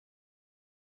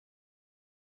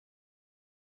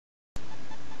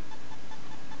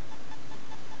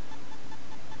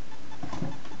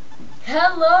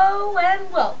Hello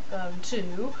and welcome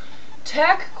to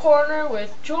Tech Corner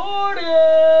with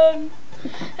Jordan.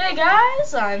 Hey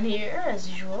guys, I'm here as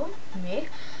usual, me.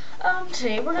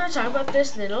 Today we're gonna talk about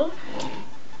this little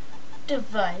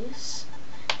device.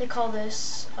 They call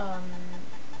this I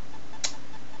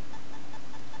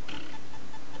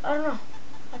don't know.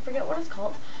 I forget what it's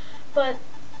called, but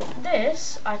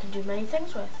this I can do many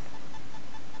things with.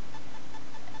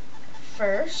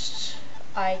 First,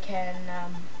 I can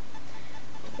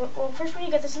well, first when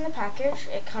you get this in the package,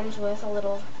 it comes with a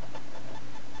little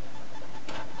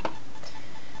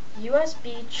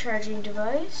USB charging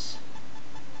device.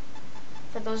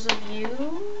 For those of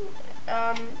you,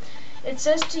 it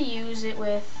says to use it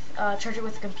with, charge it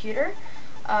with a computer.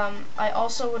 I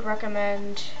also would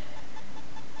recommend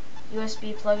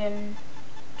USB plug-in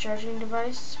charging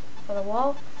device for the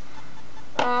wall.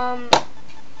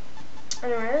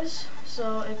 Anyways,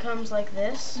 so it comes like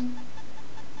this.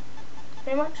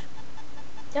 Pretty much.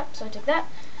 Yep, so I take that,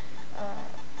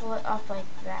 pull it off like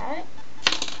that,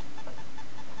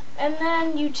 and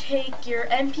then you take your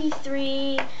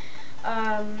MP3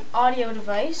 audio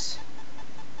device,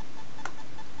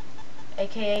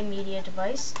 aka media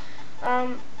device,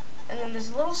 and then there's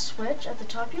a little switch at the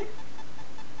top here.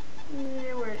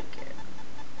 Where'd it go?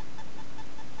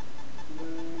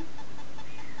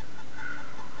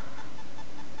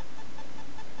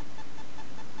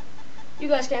 You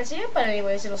guys can't see it, but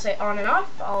anyways, it'll say on and off.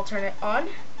 I'll turn it on.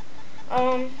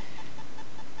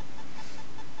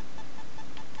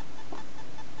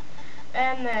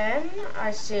 And then I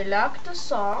select a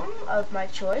song of my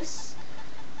choice.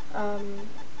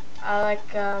 I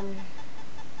like,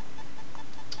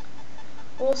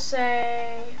 we'll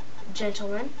say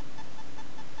Gentleman.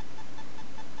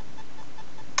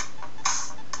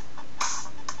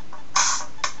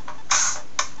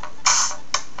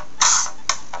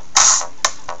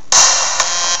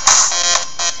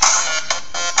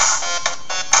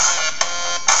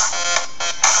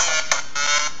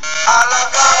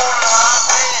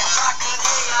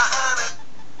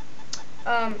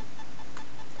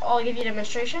 I'll give you a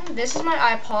demonstration. This is my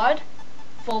iPod,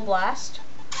 full blast.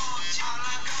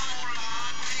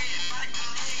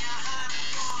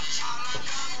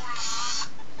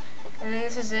 And then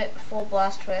this is it, full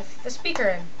blast with the speaker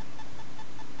in.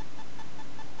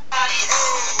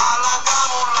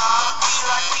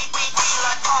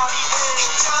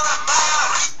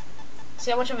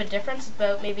 See how much of a difference?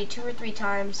 About maybe 2 or 3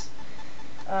 times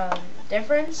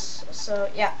difference. So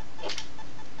yeah,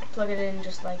 plug it in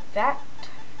just like that.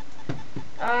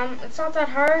 It's not that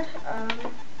hard.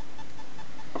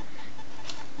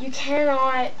 You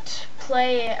cannot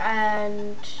play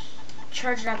and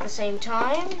charge it at the same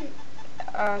time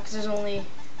because there's only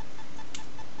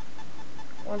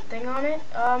one thing on it.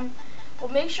 Well,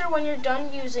 make sure when you're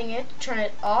done using it, turn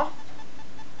it off.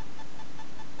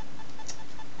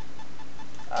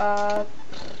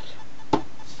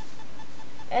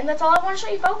 And that's all I want to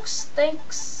show you, folks.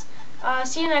 Thanks.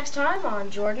 See you next time on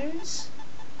Jordan's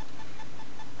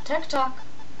Tech Talk.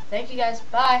 Thank you guys.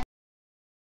 Bye.